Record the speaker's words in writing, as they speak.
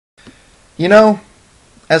You know,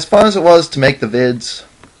 as fun as it was to make the vids,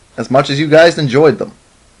 as much as you guys enjoyed them,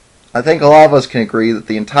 I think a lot of us can agree that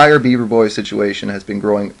the entire Bieber Boy situation has been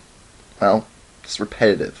growing, well, just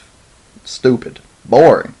repetitive, stupid,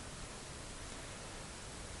 boring.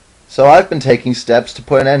 So I've been taking steps to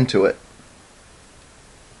put an end to it.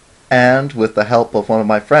 And with the help of one of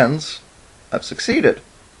my friends, I've succeeded.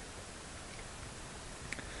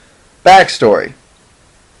 Backstory.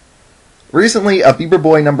 Recently, a Bieber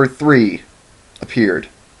Boy number 3 appeared.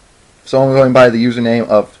 Someone going by the username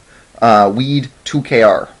of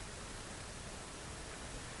Weed2KR.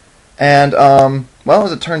 And, well,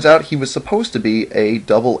 as it turns out, he was supposed to be a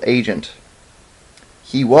double agent.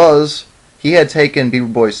 He had taken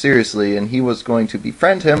Bieber Boy seriously, and he was going to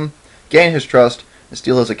befriend him, gain his trust, and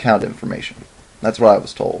steal his account information. That's what I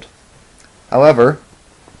was told. However,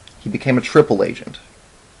 he became a triple agent.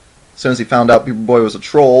 As soon as he found out Bieber Boy was a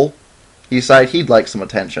troll, he decided he'd like some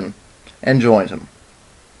attention, and joined him.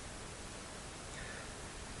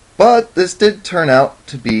 But this did turn out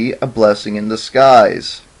to be a blessing in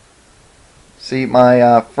disguise. See,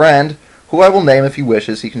 my friend, who I will name if he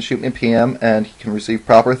wishes, he can shoot me a PM and he can receive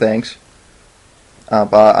proper thanks.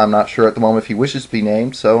 But I'm not sure at the moment if he wishes to be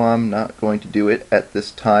named, so I'm not going to do it at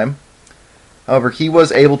this time. However, he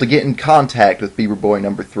was able to get in contact with Bieber Boy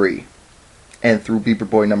number 3. And through Bieber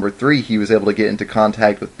Boy number 3, he was able to get into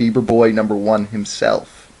contact with Bieber Boy number 1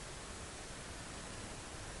 himself.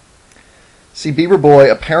 See, Bieber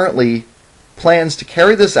Boy apparently plans to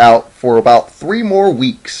carry this out for about 3 more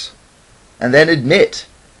weeks, and then admit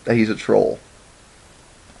that he's a troll.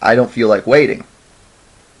 I don't feel like waiting.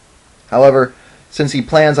 However, since he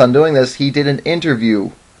plans on doing this, he did an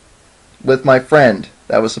interview with my friend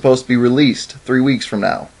that was supposed to be released 3 weeks from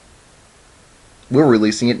now. We're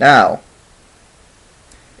releasing it now.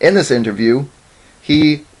 In this interview,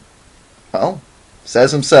 he, well,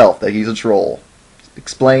 says himself that he's a troll.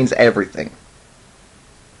 Explains everything.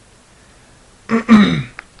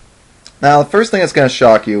 Now, the first thing that's going to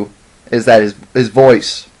shock you is that his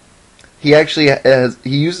voice. He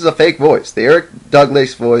uses a fake voice. The Eric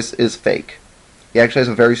Douglas voice is fake. He actually has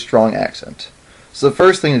a very strong accent. So the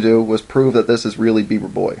first thing to do was prove that this is really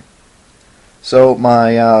Bieber Boy. So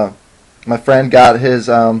my friend got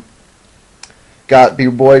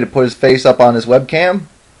Bieber Boy to put his face up on his webcam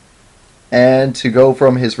and to go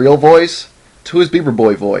from his real voice to his Bieber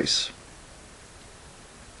Boy voice.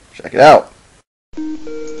 Check it out.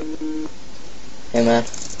 Hey man.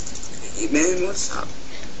 Hey man, what's up?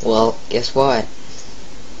 Well, guess what?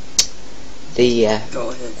 Go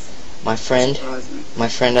ahead. My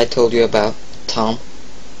friend I told you about, Tom.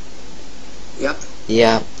 Yep.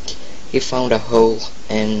 Yeah, he found a hole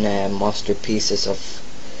in masterpieces of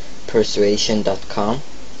persuasion.com,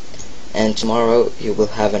 and tomorrow you will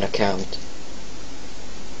have an account.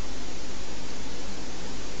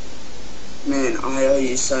 Man, I owe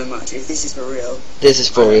you so much. If this is for real. This is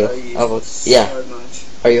for real. I owe you yeah. so much.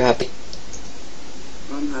 Are you happy?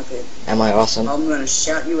 I'm happy. Am I awesome? I'm gonna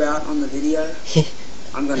shout you out on the video.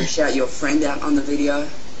 I'm gonna shout your friend out on the video.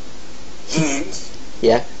 And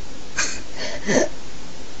yeah.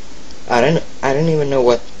 I don't even know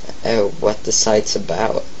what the site's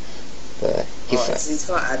about. But it's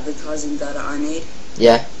got advertising data I need.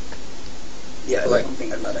 Yeah. Yeah, like I'm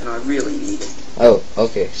thinking about it, and I really need it. Oh,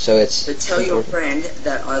 okay. So it's. So tell your friend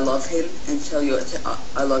that I love him, and tell you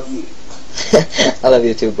I love you. I love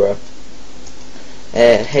you too, bro.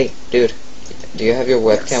 Hey, dude, do you have your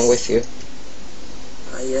webcam with you?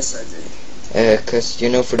 Yes, I do. 'Cause you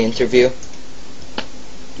know, for the interview.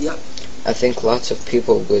 Yep. I think lots of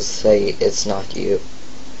people would say it's not you.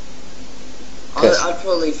 I'd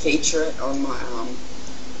probably feature it on my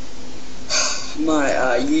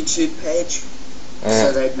YouTube page,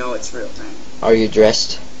 so they'd know it's real thing. Are you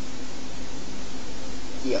dressed?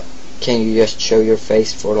 Yep. Can you just show your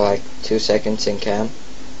face for like 2 seconds in cam?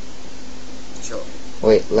 Sure.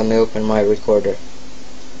 Wait, let me open my recorder.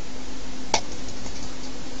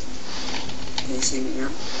 Can you see me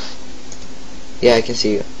now? Yeah, I can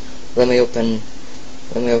see you. Let me open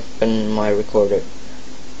my recorder.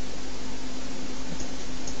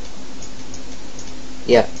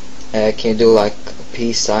 Yeah. Can you do like a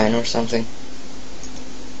peace sign or something?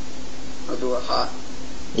 I'll do a heart.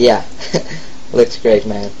 Yeah. Looks great,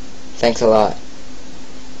 man. Thanks a lot.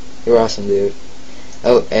 You're awesome, dude.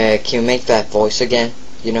 Oh, can you make that voice again?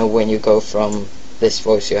 You know, when you go from this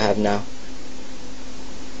voice you have now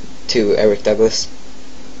to Eric Douglas.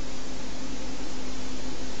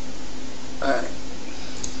 Alright.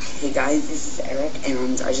 Hey guys, this is Eric,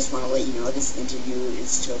 and I just want to let you know this interview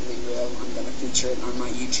is totally real. I'm going to feature it on my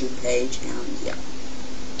YouTube page, and yeah.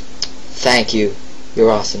 Thank you.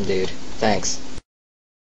 You're awesome, dude. Thanks.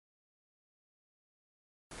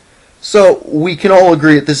 So, we can all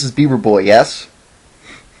agree that this is Bieber Boy, yes?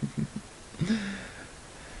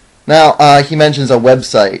 Now, he mentions a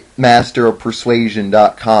website,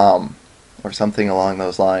 masterofpersuasion.com, or something along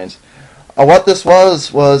those lines. What this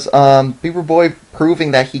was Bieber Boy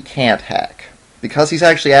proving that he can't hack, because he's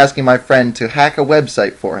actually asking my friend to hack a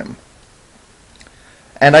website for him.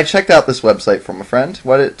 And I checked out this website from a friend.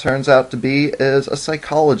 What it turns out to be is a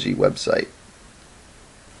psychology website,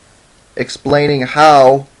 explaining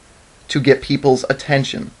how to get people's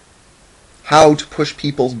attention, how to push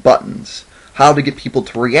people's buttons, how to get people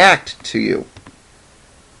to react to you.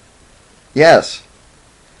 Yes,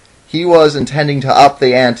 he was intending to up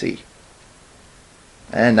the ante,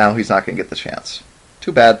 and now he's not going to get the chance.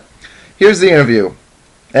 Too bad. Here's the interview.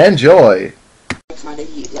 Enjoy.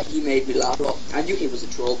 He made me laugh a lot. I knew he was a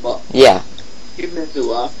troll, but Yeah. he made me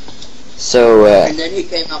laugh. So, And then he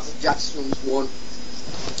came up with Jackson's one,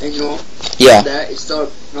 and yeah. there it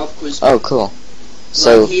started off because Oh, cool.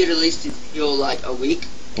 So, he released his video like a week.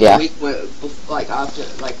 yeah. A week after,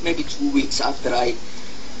 maybe 2 weeks after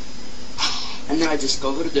and then I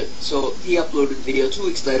discovered it. So he uploaded the video 2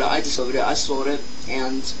 weeks later. I discovered it. I saw it,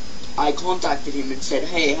 and I contacted him and said,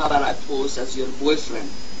 "Hey, how about I pose as your boyfriend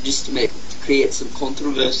just to create some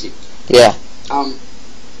controversy?" Yeah.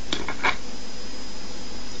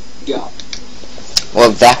 Yeah.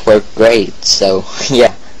 Well, that worked great, so,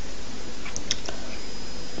 yeah.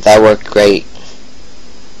 That worked great.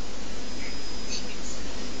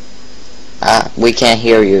 We can't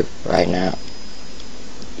hear you right now.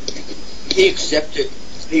 He accepted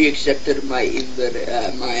my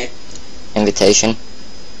Invitation?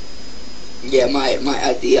 my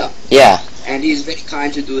idea, Yeah. and he's very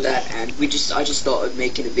kind to do that. And I just started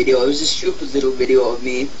making a video. It was a stupid little video of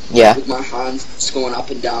me Yeah. with my hands just going up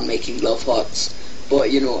and down making love hearts. But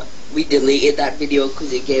we deleted that video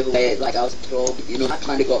because it gave away like I was a troll. That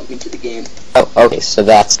kind of got me into the game. Oh, okay, so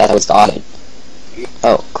that's how it started.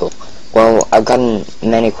 Oh, cool. Well, I've gotten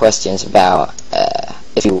many questions about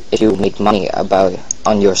if you make money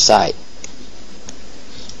on your site,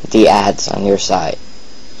 the ads on your site.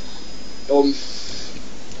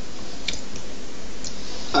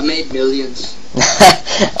 I made millions.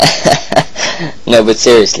 No, but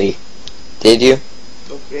seriously, did you?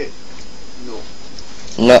 Okay. No.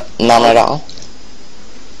 No, none at all.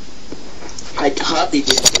 I hardly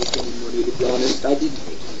didn't make any money, to be honest. I didn't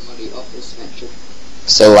make any money off this venture.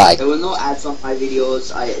 So like, There were no ads on my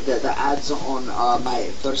videos. The ads on my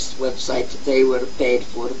first website, they were paid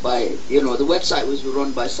for by, the website was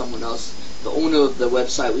run by someone else. The owner of the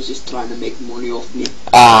website was just trying to make money off me.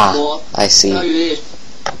 But, I see. tell you this,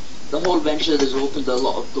 the whole venture has opened a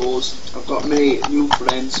lot of doors. I've got many new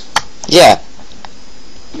friends. Yeah,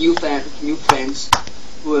 New friends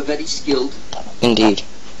who are very skilled. indeed.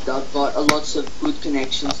 I've got lots of good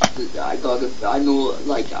connections. I got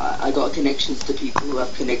connections to people who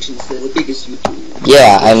have connections to the biggest YouTubers.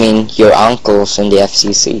 Yeah, I mean, your uncle's in the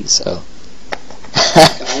FCC, so.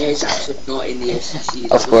 He's actually not in the FCC.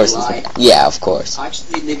 Of course. Yeah, of course. I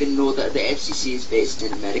actually live in the FCC is based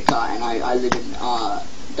in America, and I live in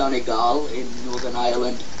Donegal in Northern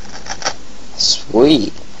Ireland.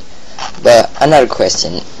 Sweet. But another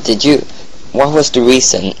question, what was the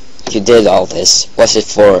reason you did all this? Was it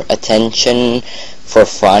for attention, for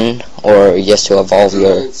fun, or just to evolve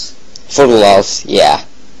for the lulz? Yeah.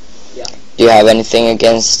 Yeah. Do you have anything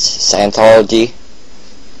against Scientology?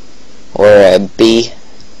 Or B?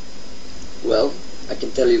 Well, I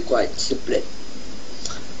can tell you quite simply.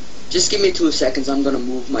 Just give me 2 seconds, I'm gonna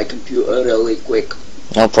move my computer really quick.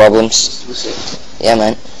 No problems. Just 2 seconds. Yeah,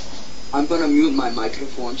 man. I'm gonna mute my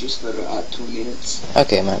microphone just for 2 minutes.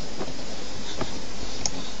 Okay, man.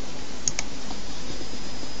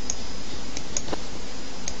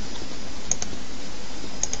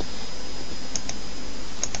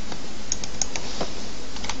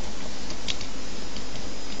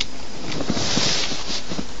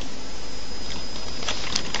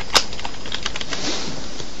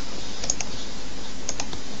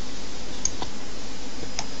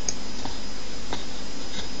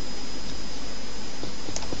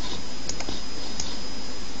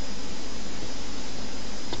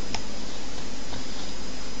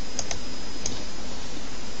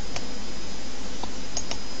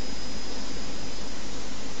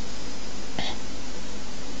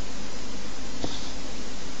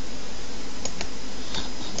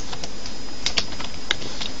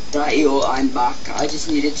 Rightio, I'm back. I just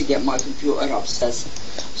needed to get my computer upstairs,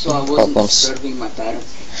 so I wasn't disturbing my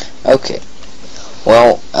parents. Okay.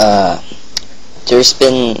 Well, there's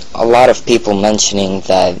been a lot of people mentioning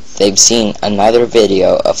that they've seen another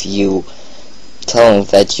video of you telling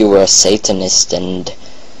that you were a Satanist and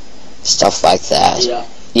stuff like that. Yeah.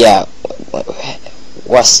 Yeah.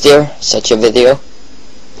 Was there such a video?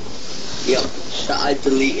 Yeah. I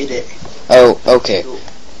deleted it. Oh, okay.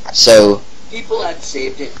 So People had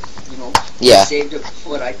saved it, you know. Yeah. They saved it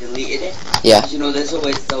before I deleted it. Yeah. You know, there's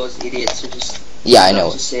always those idiots who just yeah, I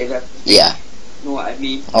know. to save it. Yeah. You know what I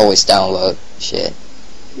mean? Always download shit.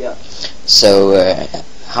 Yeah. So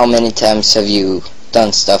how many times have you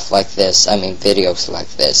done stuff like this? I mean, videos like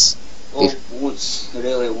this. Oh, once.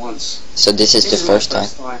 Really, once. So this is the my first time?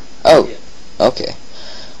 time. Oh, Yeah. okay.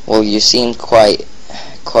 Well, you seem quite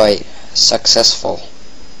successful,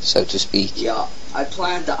 so to speak. Yeah, I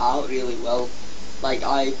planned it out really well. Like,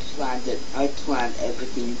 I planned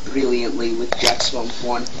everything brilliantly with Jack's 1.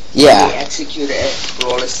 Yeah. They executed it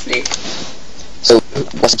flawlessly. So,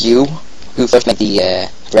 was it you who first made the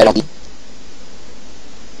red on?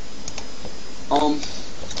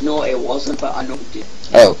 No, it wasn't, but I know who did.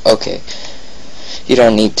 Oh, okay. You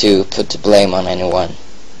don't need to put the blame on anyone.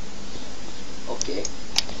 Okay.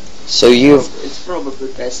 So you've... It's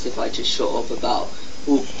probably best if I just shut up about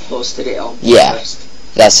who posted it on Yeah. first.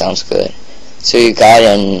 That sounds good. So you got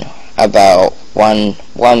in about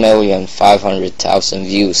 1,500,000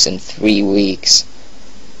 views in 3 weeks.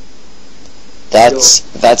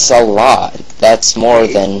 That's a lot. That's more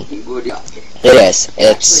than... Good, yeah. Yes, I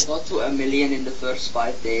it's... actually got to 1 million in the first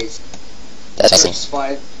 5 days. That's First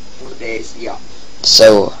 4 days, yeah.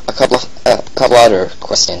 So a couple other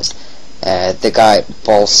questions. The guy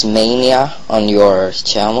Ballsmania on your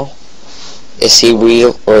channel, is he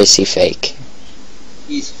real or is he fake?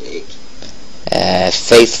 He's fake.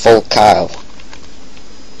 Faithful Kyle,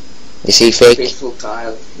 is he fake? Faithful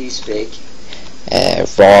Kyle, he's fake.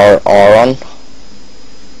 Raw Aaron,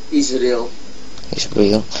 He's real. he's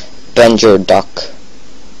real. Benjer Duck,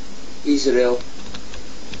 He's real.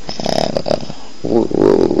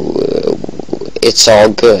 it's all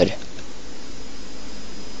good.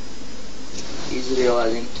 He's real, I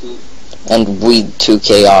think, too. And Weed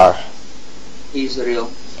 2KR, He's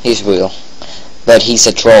real. he's real. But he's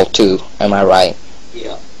a troll too, am I right?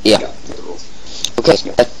 Yeah. Yeah. True. Okay,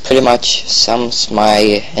 that pretty much sums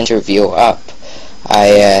my interview up.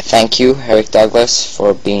 I thank you, Eric Douglas,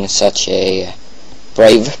 for being such a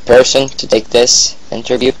brave person to take this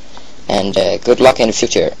interview, and good luck in the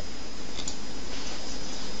future.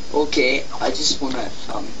 Okay, I just wanna,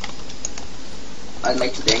 I'd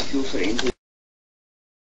like to thank you for the interview.